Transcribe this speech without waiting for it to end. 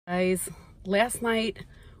Guys, last night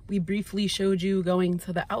we briefly showed you going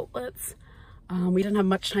to the outlets. We didn't have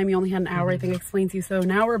much time. We only had an hour, I think I explained to you. So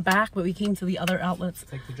now we're back, but we came to the other outlets.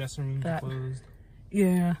 It's like the dressing room closed.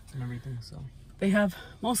 Yeah. And everything, so. They have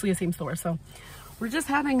mostly the same store. So we're just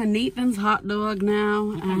having a Nathan's hot dog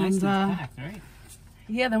now. And nice and packed, right?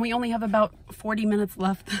 Yeah, then we only have about 40 minutes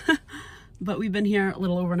left. But we've been here a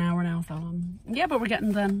little over an hour now. So yeah, but we're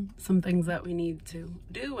getting done some things that we need to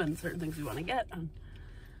do and certain things we want to get. And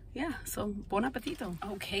yeah, so bon appetito.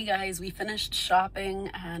 Okay guys, we finished shopping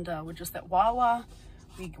and we're just at Wawa.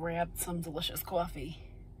 We grabbed some delicious coffee.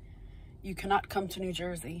 You cannot come to New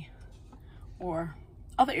Jersey or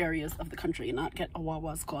other areas of the country and not get a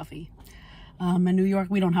Wawa's coffee. In New York,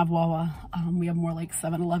 we don't have Wawa. We have more like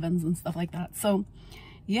 7-Elevens and stuff like that. So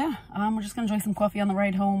yeah, we're just gonna enjoy some coffee on the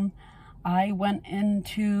ride home. I went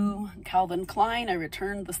into Calvin Klein. I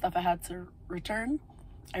returned the stuff I had to return.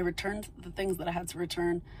 I returned the things that I had to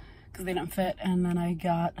return because they didn't fit. And then I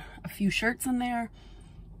got a few shirts in there.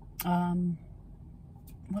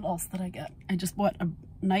 What else did I get? I just bought a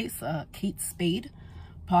nice Kate Spade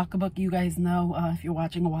pocketbook. You guys know, if you're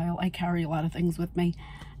watching a while, I carry a lot of things with me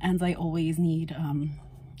and I always need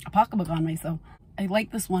a pocketbook on me. So I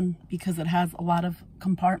like this one because it has a lot of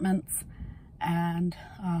compartments and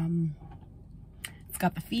it's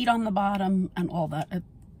got the feet on the bottom and all that.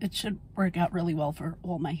 It should work out really well for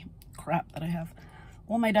all my crap that I have,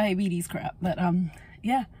 all my diabetes crap. But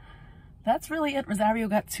yeah, that's really it. Rosario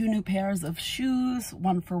got 2 new pairs of shoes,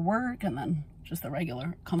 one for work and then just a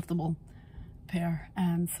regular comfortable pair.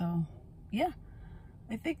 And so yeah,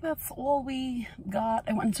 I think that's all we got.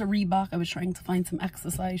 I went to Reebok. I was trying to find some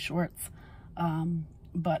exercise shorts,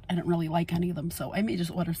 but I didn't really like any of them, so I may just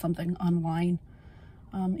order something online,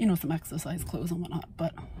 you know, some exercise clothes and whatnot.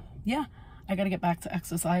 But yeah, I got to get back to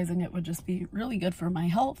exercising. It would just be really good for my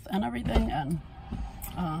health and everything. And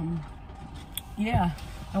yeah,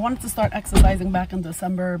 I wanted to start exercising back in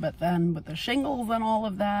December, but then with the shingles and all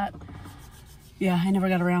of that, yeah, I never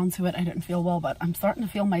got around to it. I didn't feel well, but I'm starting to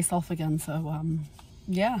feel myself again. So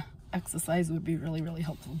yeah, exercise would be really, really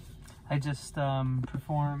helpful. I just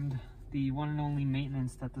performed the one and only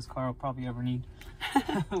maintenance that this car will probably ever need.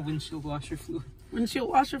 Windshield washer fluid. Windshield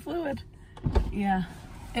washer fluid. Yeah,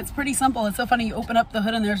 it's pretty simple. It's so funny. You open up the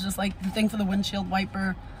hood and there's just like the thing for the windshield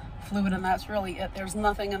wiper fluid, and that's really it. There's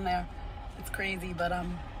nothing in there. It's crazy, but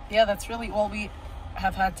yeah, that's really all we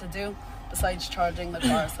have had to do besides charging the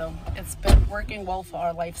car. So it's been working well for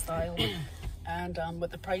our lifestyle. And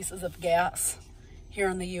with the prices of gas here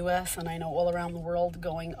in the US, and I know all around the world,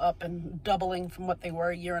 going up and doubling from what they were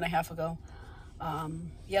a year and a half ago,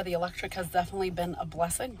 yeah, the electric has definitely been a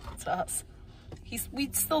blessing to us. We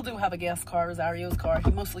still do have a gas car, Rosario's car.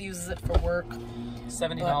 He mostly uses it for work.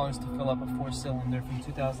 $70 to fill up a 4-cylinder from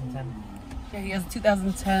 2010. Yeah, he has a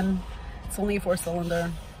 2010. It's only a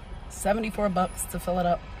 4-cylinder. $74 to fill it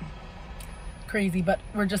up. Crazy, but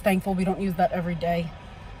we're just thankful we don't use that every day.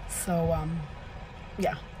 So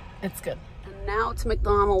yeah, it's good. And now to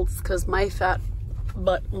McDonald's, because my fat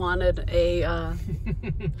butt wanted a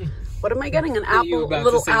what am I getting? An apple, a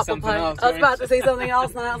little apple pie. Else, I was about to say something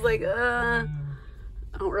else, and I was like, I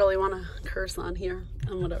don't really want to curse on here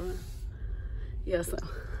and whatever. Yeah, so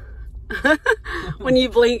when you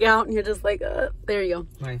blink out and you're just like, there you go.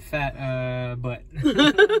 My fat butt.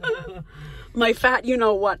 My fat, you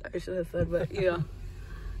know what I should have said, but yeah.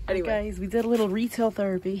 Anyway, guys, we did a little retail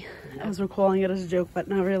therapy, as we're calling it as a joke, but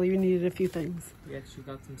not really. We needed a few things. We actually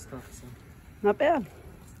got some stuff, so. Not bad.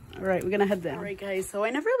 All right, we're gonna head down. All right, guys, so I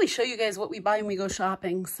never really show you guys what we buy when we go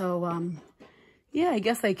shopping, so yeah, I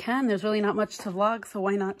guess I can. There's really not much to vlog, so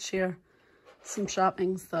why not share some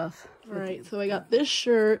shopping stuff. All right, so I got this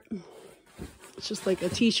shirt. It's just like a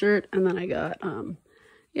t-shirt, and then I got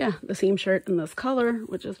yeah, the same shirt in this color,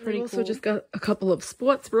 which is pretty cool. I also just got a couple of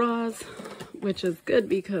sports bras, which is good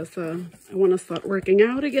because I want to start working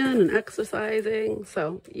out again and exercising.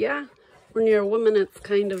 So yeah, when you're a woman, it's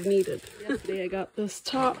kind of needed. Yesterday I got this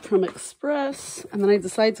top from Express, and then I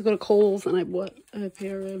decided to go to Kohl's and I bought a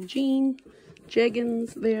pair of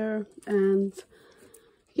jeggings there. And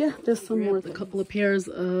yeah, there's some more, a couple of pairs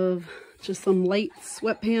of just some light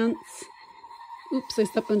sweatpants. Oops, I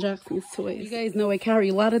stepped on Jackson's toys. You guys know I carry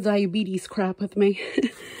a lot of diabetes crap with me,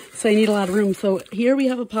 so I need a lot of room. So here we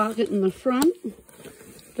have a pocket in the front.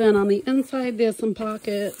 Then on the inside, there's some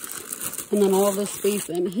pockets. And then all this space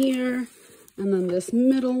in here. And then this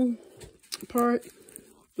middle part,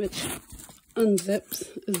 which unzips,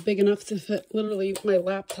 is big enough to fit literally my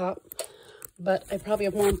laptop. But I probably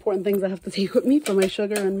have more important things I have to take with me for my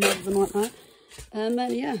sugar and mugs and whatnot. And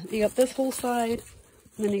then, yeah, you got this whole side.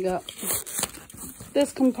 And then you got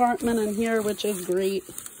this compartment in here, which is great.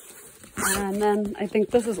 And then I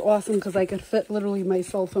think this is awesome because I could fit literally my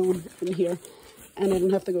cell phone in here. And I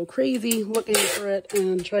don't have to go crazy looking for it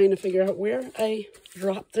and trying to figure out where I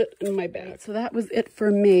dropped it in my bag. So that was it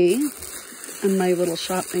for me and my little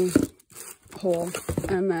shopping haul.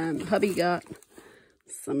 And then hubby got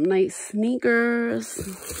some nice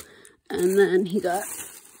sneakers. And then he got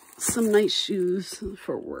some nice shoes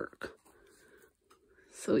for work.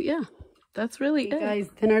 So yeah, that's really it. Guys,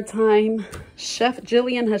 dinner time. Chef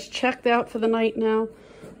Jillian has checked out for the night now.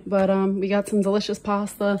 But we got some delicious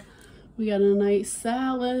pasta. We got a nice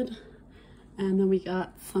salad, and then we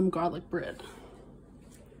got some garlic bread.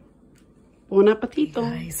 Bon appetito.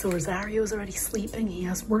 Hey guys, so Rosario's already sleeping. He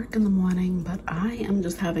has work in the morning, but I am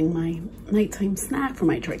just having my nighttime snack for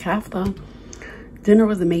my trikafta. Dinner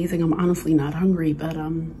was amazing. I'm honestly not hungry, but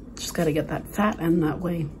just got to get that fat in, that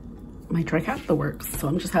way my trikafta works. So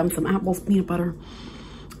I'm just having some apples, peanut butter,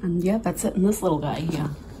 and yeah, that's it. And this little guy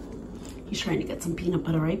here, he's trying to get some peanut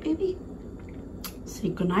butter, right, baby? Say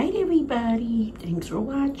goodnight, everybody. Thanks for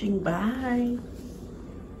watching. Bye.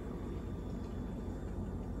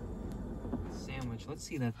 Sandwich. Let's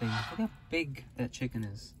see that thing. Look how big that chicken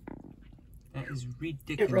is. That is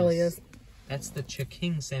ridiculous. It really is. That's the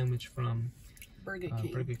Chicken sandwich from Burger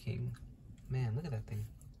King. Burger King. Man, look at that thing.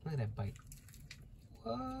 Look at that bite.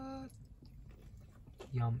 What?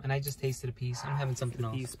 Yum. And I just tasted a piece. I'm having something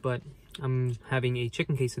else. But I'm having a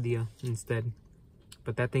chicken quesadilla instead.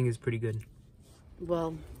 But that thing is pretty good.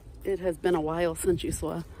 Well, it has been a while since you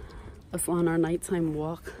saw us on our nighttime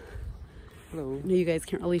walk. Hello. I know you guys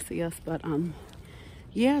can't really see us, but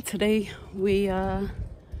yeah, today we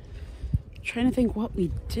trying to think what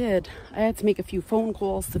we did. I had to make a few phone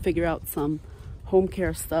calls to figure out some home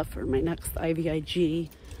care stuff for my next IVIG.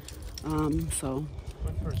 So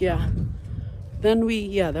yeah. Then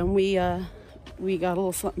we got a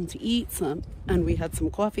little something to eat, and we had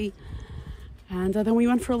some coffee. And then we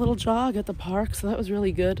went for a little jog at the park, so that was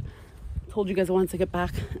really good. Told you guys I wanted to get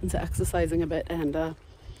back into exercising a bit, and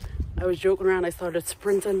I was joking around. I started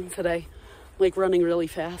sprinting today, like running really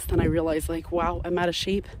fast, and I realized, like, wow, I'm out of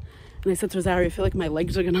shape. And I said to Rosario, I feel like my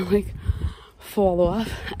legs are gonna like fall off.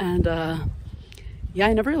 And yeah,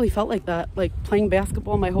 I never really felt like that. Like playing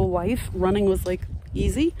basketball my whole life, running was like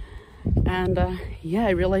easy. And yeah,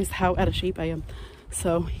 I realized how out of shape I am.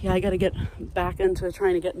 So yeah, I got to get back into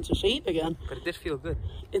trying to get into shape again. But it did feel good.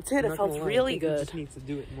 It did. It felt really good. We just need to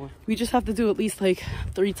do it more. We just have to do at least like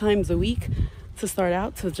 3 times a week to start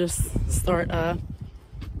out, to just start,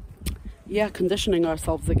 yeah, conditioning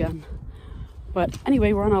ourselves again. But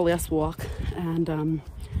anyway, we're on our last walk, and then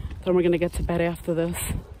we're going to get to bed after this.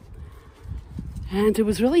 And it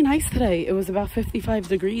was really nice today. It was about 55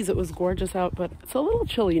 degrees. It was gorgeous out, but it's a little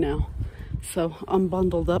chilly now. So I'm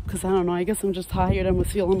bundled up because I don't know, I guess I'm just tired and was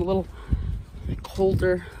feeling a little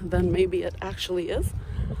colder than maybe it actually is.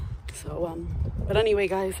 So, but anyway,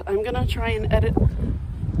 guys, I'm gonna try and edit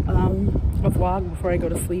a vlog before I go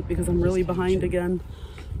to sleep because I'm really behind again.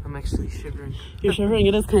 I'm actually shivering. You're shivering?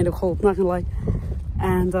 It is kind of cold, not gonna lie.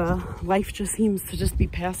 And life just seems to just be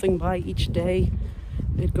passing by each day.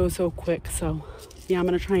 It goes so quick. So yeah, I'm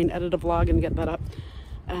gonna try and edit a vlog and get that up.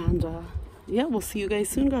 And yeah, we'll see you guys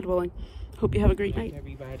soon, God willing. Hope you have a great night.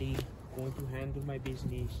 Everybody, going to handle my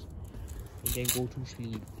business and then go to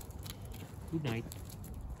sleep. Good night.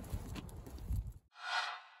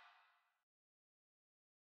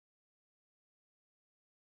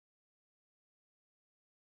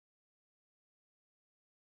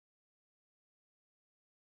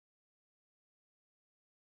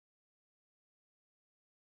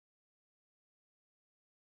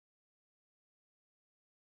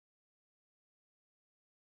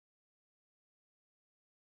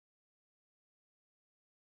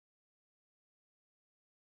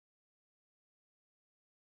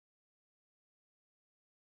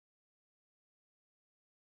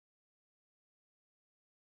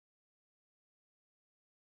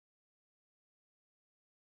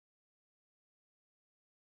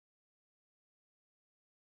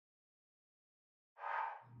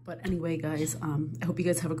 But anyway, guys, I hope you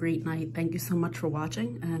guys have a great night. Thank you so much for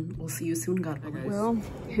watching, and we'll see you soon, God willing. Well,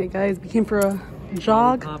 hey guys, we came for a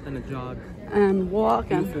jog. Hop and a jog. And walk.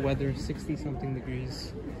 Beautiful weather, 60-something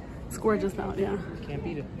degrees. It's gorgeous out, yeah. Can't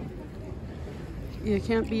beat it. You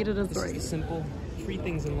can't beat it, it's right. It's simple, 3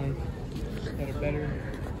 things in life that are better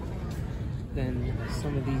than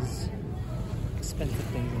some of these expensive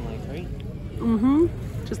things in life, right? Mm-hmm.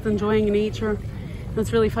 Just enjoying nature.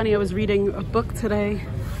 It's really funny, I was reading a book today.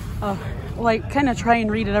 Well, I kind of try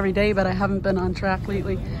and read it every day, but I haven't been on track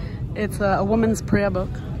lately. It's a woman's prayer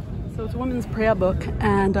book. So it's a woman's prayer book,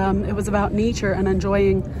 and it was about nature and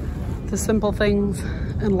enjoying the simple things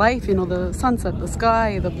in life, you know, the sunset, the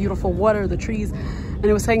sky, the beautiful water, the trees. And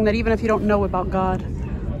it was saying that even if you don't know about God,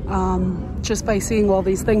 just by seeing all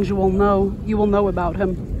these things, you will know about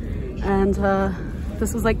him. And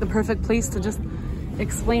this was like the perfect place to just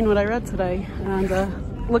explain what I read today.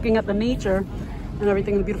 And looking at the nature and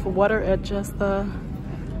everything, the beautiful water, it just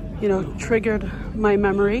you know, triggered my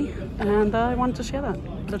memory, and I wanted to share that.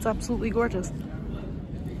 But it's absolutely gorgeous.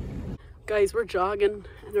 Guys, we're jogging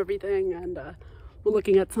and everything, and we're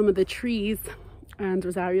looking at some of the trees, and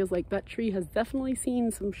Rosario's like, that tree has definitely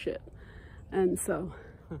seen some shit. And so,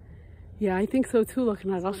 yeah, I think so too,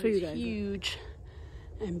 looking at it. I'll show you guys. Huge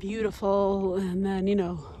and beautiful, and then, you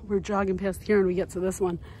know, we're jogging past here and we get to this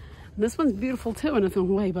one. And this one's beautiful too in its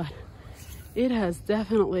own way, but it has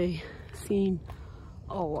definitely seen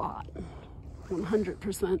a lot.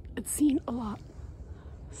 100%. It's seen a lot.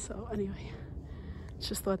 So anyway,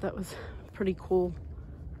 just thought that was pretty cool.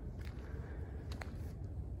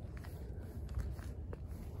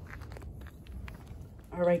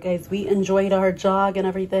 All right, guys, we enjoyed our jog and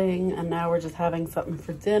everything, and now we're just having something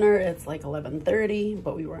for dinner. It's like 11:30,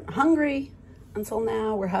 but we weren't hungry until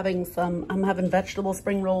now. We're having I'm having vegetable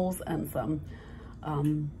spring rolls and some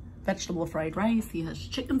vegetable fried rice. He has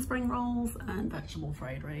chicken spring rolls and vegetable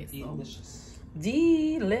fried rice. Delicious. So.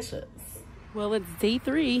 Delicious. Well, it's day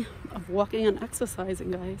 3 of walking and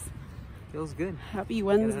exercising, guys. Feels good. Happy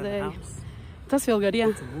Wednesday. It does feel good, yeah.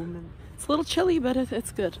 It's a movement. It's a little chilly, but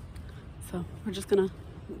it's good. So we're just gonna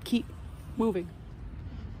keep moving.